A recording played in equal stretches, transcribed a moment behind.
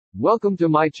Welcome to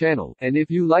my channel, and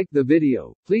if you like the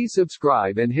video, please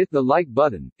subscribe and hit the like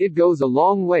button. It goes a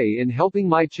long way in helping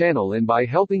my channel, and by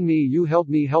helping me you help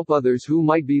me help others who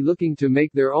might be looking to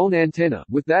make their own antenna.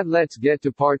 With that, let's get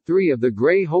to part 3 of the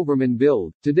Gray-Hoverman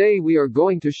build. Today we are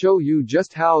going to show you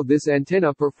just how this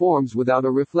antenna performs without a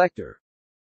reflector.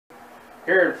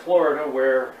 Here in Florida,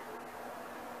 where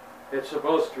it's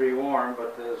supposed to be warm,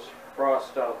 but there's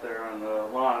frost out there on the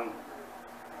lawn.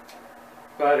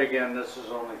 But again, this is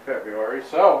only February.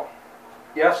 So,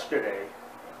 yesterday,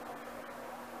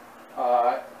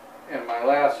 in my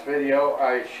last video,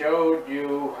 I showed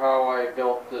you how I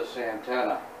built this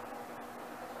antenna.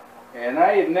 And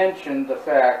I had mentioned the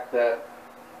fact that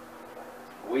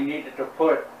we needed to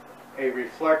put a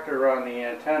reflector on the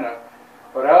antenna,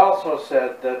 but I also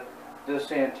said that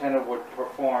this antenna would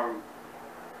perform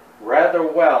rather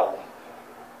well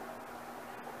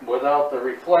without the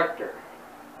reflector.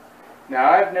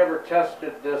 Now, I've never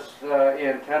tested this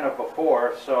antenna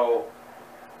before, so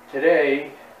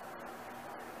today,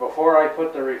 before I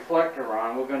put the reflector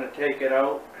on, we're going to take it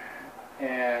out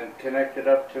and connect it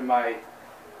up to my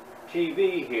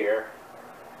TV here,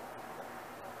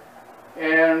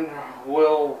 and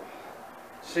we'll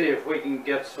see if we can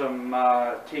get some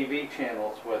TV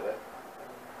channels with it.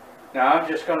 Now, I'm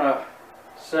just going to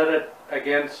set it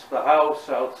against the house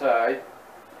outside,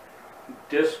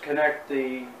 disconnect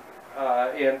the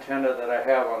antenna that I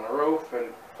have on the roof, and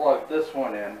plug this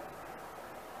one in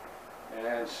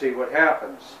and see what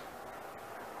happens.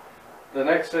 The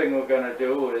next thing we're going to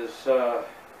do is I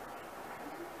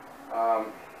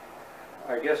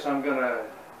guess I'm going to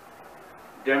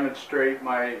demonstrate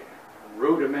my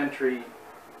rudimentary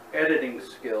editing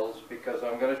skills, because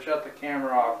I'm going to shut the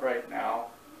camera off right now,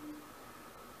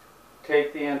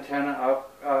 take the antenna up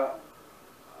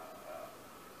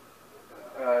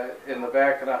in the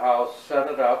back of the house, set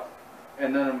it up,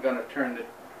 and then I'm going to turn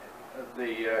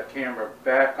the camera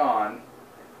back on,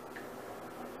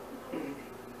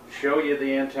 show you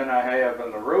the antenna I have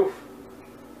on the roof,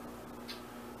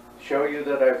 show you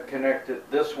that I've connected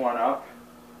this one up,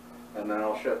 and then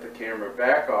I'll shut the camera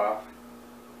back off,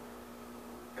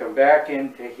 come back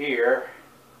into here,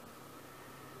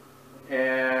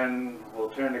 and we'll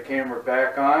turn the camera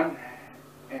back on,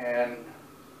 and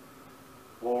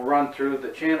we'll run through the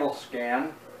channel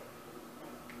scan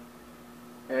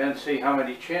and see how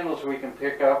many channels we can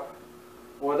pick up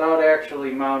without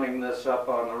actually mounting this up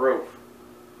on the roof.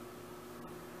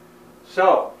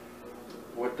 So,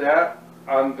 with that,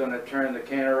 I'm going to turn the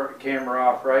camera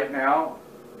off right now,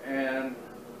 and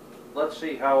let's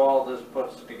see how all this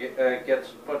gets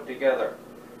put together.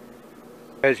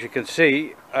 As you can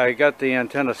see, I got the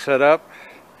antenna set up.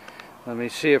 Let me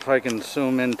see if I can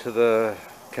zoom into the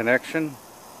connection.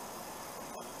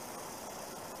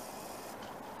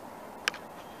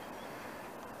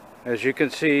 As you can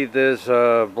see, there's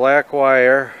a black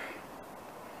wire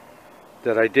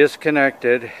that I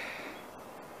disconnected,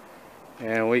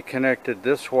 and we connected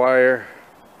this wire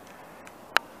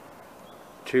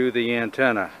to the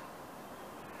antenna.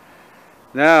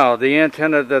 Now, the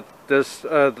antenna that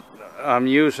I'm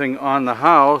using on the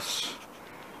house,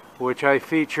 which I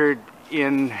featured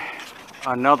in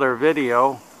another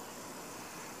video,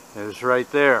 is right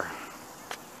there.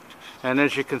 And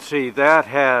as you can see, that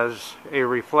has a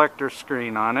reflector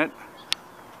screen on it,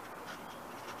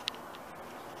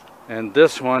 and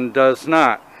this one does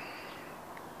not.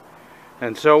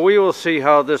 And so we will see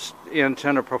how this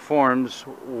antenna performs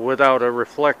without a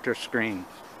reflector screen.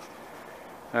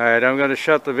 Alright, I'm going to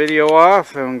shut the video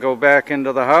off and go back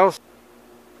into the house.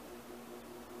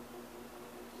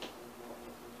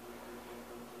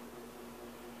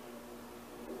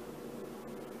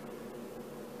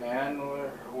 And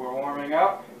we're warming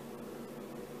up.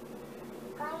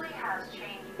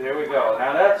 There we go.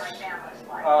 Now that's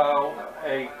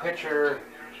a picture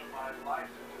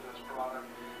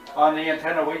on the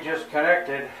antenna we just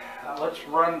connected. Let's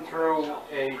run through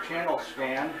a channel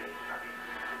scan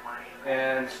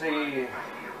and see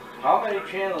how many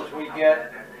channels we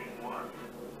get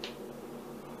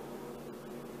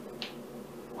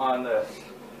on this.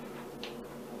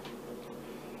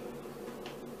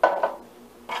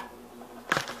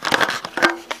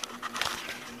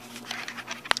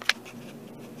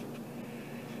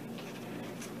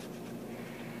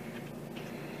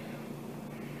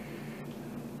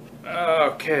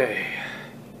 Okay,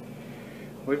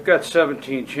 we've got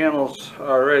 17 channels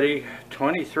already,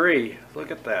 23,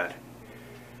 look at that.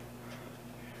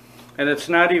 And it's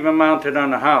not even mounted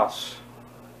on the house.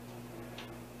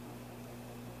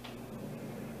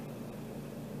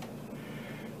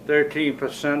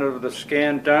 13% of the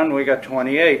scan done, we got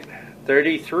 28,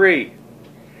 33.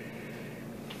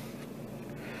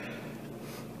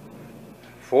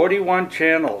 41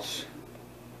 channels.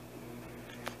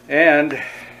 And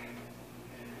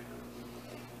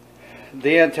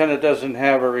the antenna doesn't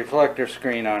have a reflector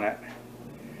screen on it.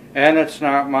 And it's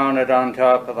not mounted on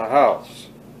top of the house.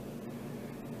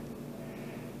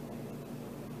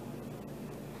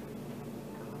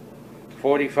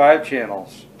 "45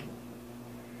 channels.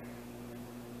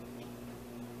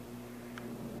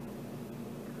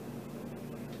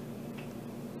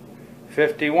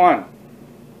 "51.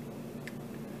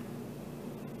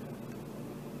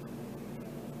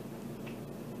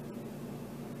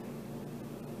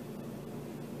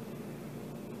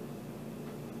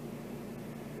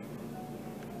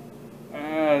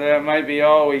 That might be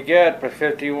all we get, but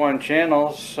 51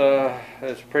 channels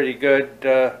is pretty good.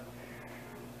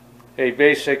 A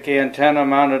basic antenna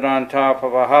mounted on top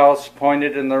of a house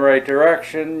pointed in the right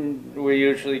direction, we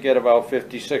usually get about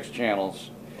 56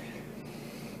 channels.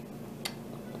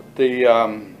 The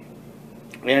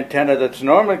antenna that's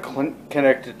normally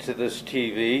connected to this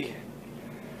TV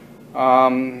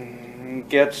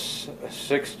gets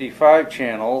 65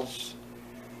 channels.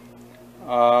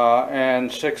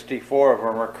 And 64 of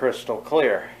them are crystal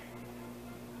clear.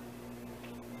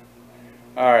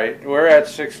 Alright, we're at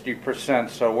 60%,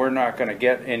 so we're not going to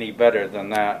get any better than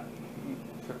that.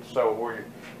 So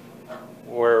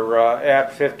we're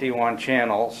at 51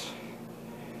 channels.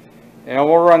 And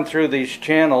we'll run through these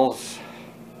channels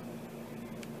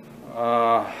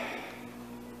and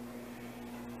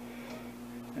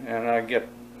I get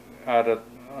out of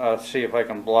see if I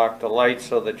can block the light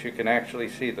so that you can actually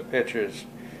see the pictures.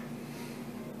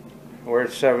 We're at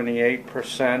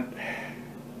 78%,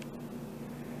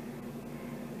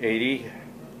 80,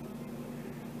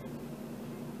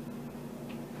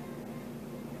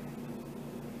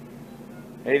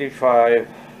 85,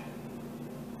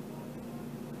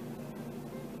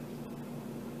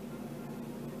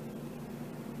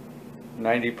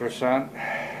 90%,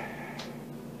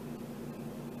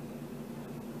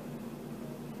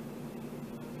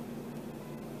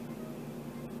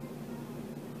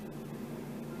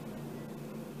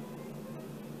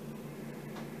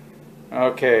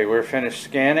 'Okay, we're finished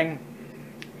scanning.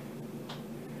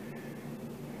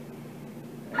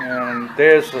 And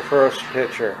there's the first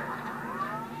picture.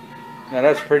 Now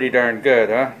that's pretty darn good,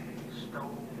 huh?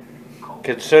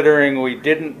 Considering we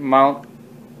didn't mount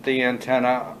the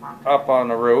antenna up on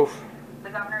the roof.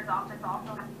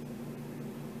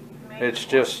 It's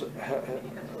just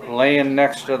laying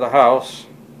next to the house.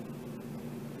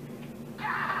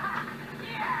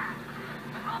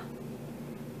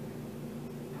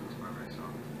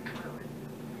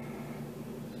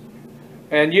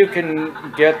 And you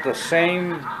can get the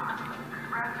same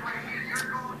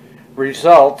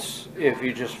results if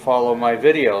you just follow my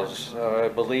videos. I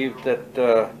believe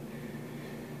that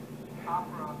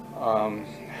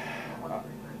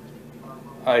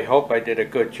I hope I did a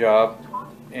good job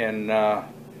in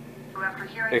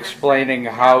explaining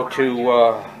how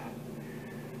to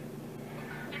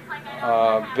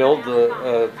build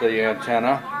the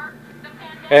antenna.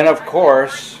 And of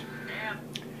course,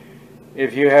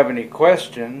 if you have any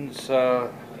questions,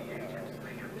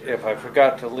 if I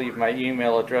forgot to leave my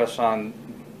email address on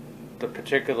the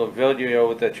particular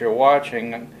video that you're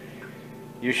watching,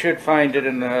 you should find it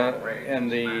in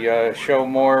the show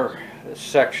more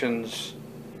sections,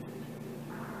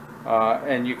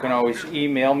 and you can always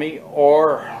email me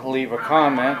or leave a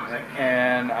comment,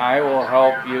 and I will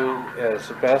help you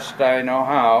as best I know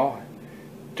how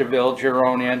to build your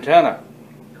own antenna.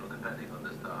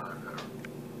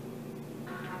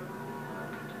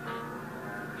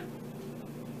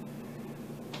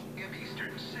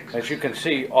 As you can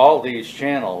see, all these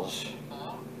channels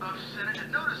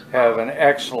have an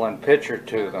excellent picture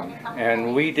to them,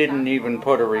 and we didn't even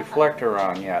put a reflector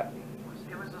on yet.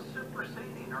 It was a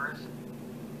superseding, or is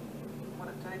I'm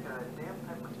going to take a damp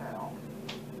paper towel.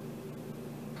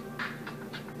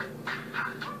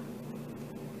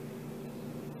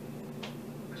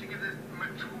 Would you give this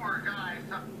mature guy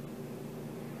some...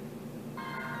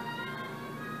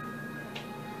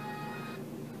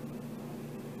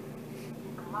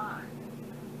 Come on.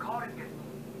 Call it good.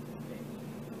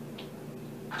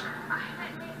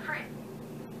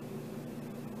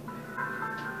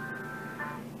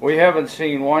 We haven't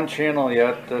seen one channel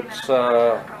yet that's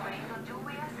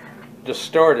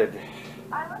distorted.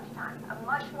 By lunchtime, a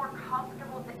much more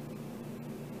comfortable day.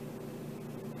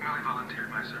 Millie volunteered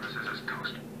my services as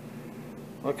ghost.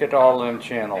 Look at all them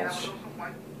channels.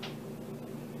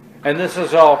 And this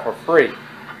is all for free.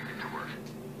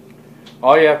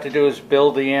 All you have to do is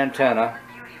build the antenna,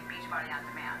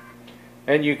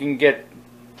 and you can get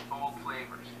Bold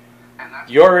flavors. And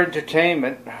your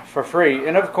entertainment for free.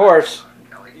 And of course,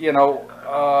 you know,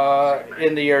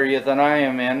 in the area that I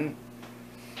am in,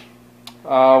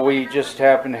 we just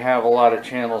happen to have a lot of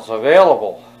channels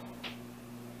available.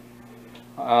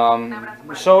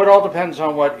 So it all depends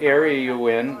on what area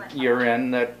you're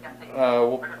in that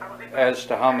as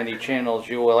to how many channels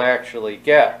you will actually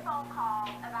get.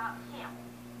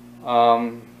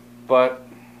 But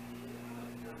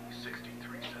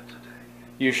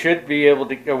you should be able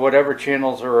to, whatever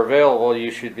channels are available,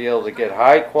 you should be able to get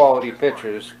high quality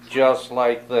pictures just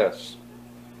like this.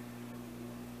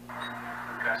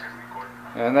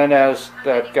 And then as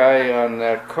that guy on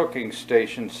that cooking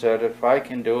station said, if I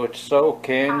can do it, so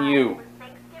can you.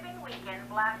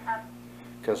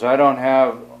 Because I don't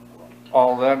have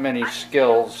all that many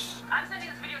skills.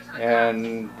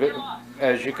 And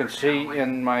as you can see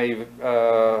in my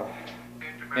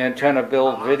antenna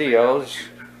build videos,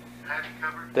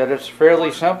 that it's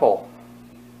fairly simple.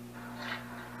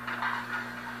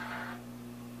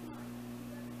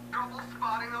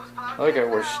 Look at,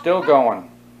 we're still going.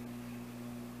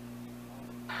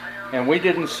 And we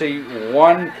didn't see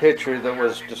one picture that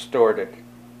was distorted.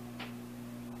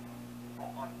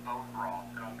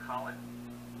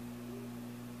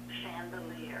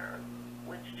 Chandelier,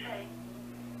 which shape?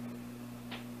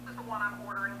 This is the one I'm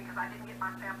ordering because I didn't get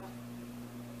my samples.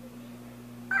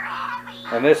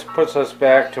 And this puts us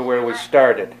back to where we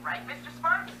started. Right, Mr.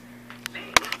 Sparks?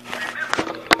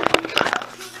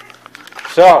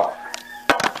 So,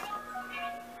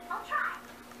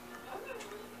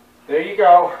 there you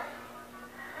go.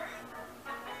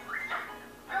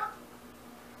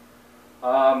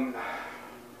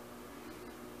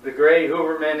 The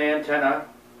Gray-Hoverman antenna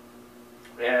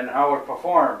and how it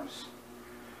performs.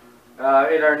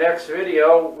 In our next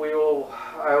video,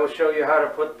 I will show you how to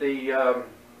put the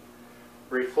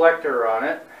reflector on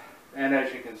it. And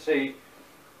as you can see,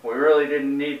 we really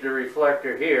didn't need the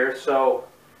reflector here, so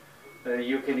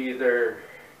you can either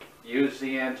use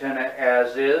the antenna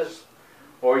as is,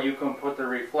 or you can put the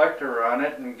reflector on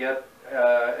it and get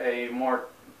a more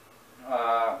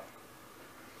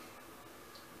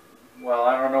well,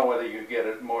 I don't know whether you get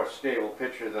a more stable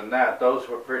picture than that. Those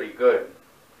were pretty good.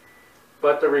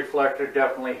 But the reflector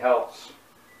definitely helps.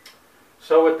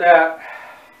 So with that,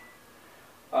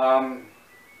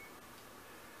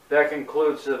 that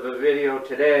concludes the video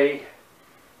today.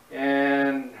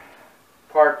 And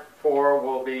part 4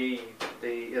 will be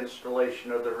the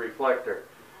installation of the reflector.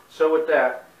 So with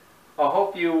that, I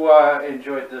hope you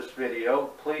enjoyed this video.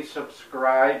 Please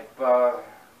subscribe to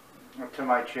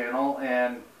my channel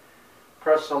and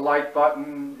press the like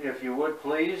button if you would,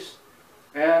 please.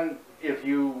 And if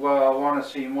you want to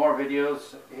see more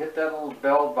videos, hit that little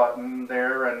bell button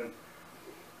there, and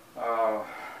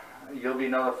you'll be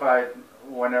notified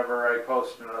whenever I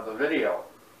post another video.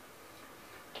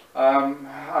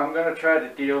 I'm going to try to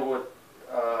deal with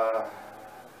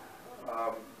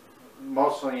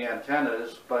mostly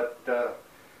antennas, but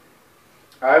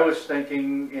I was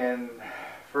thinking in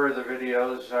further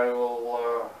videos I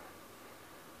will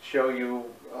show you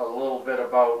a little bit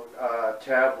about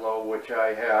Tableau, which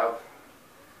I have.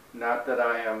 Not that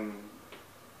I am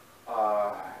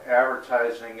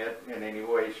advertising it in any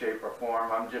way, shape, or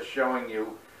form. I'm just showing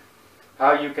you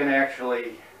how you can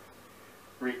actually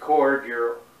record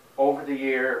your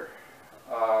over-the-air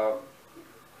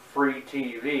free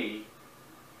TV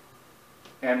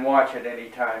and watch it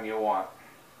anytime you want.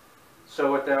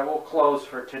 So with that, we'll close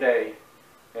for today,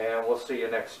 and we'll see you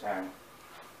next time.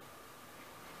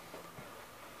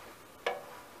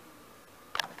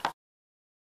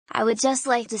 I would just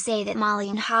like to say that Molly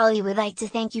and Holly would like to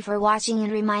thank you for watching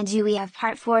and remind you we have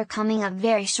part 4 coming up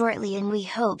very shortly, and we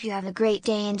hope you have a great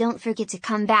day and don't forget to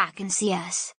come back and see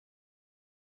us.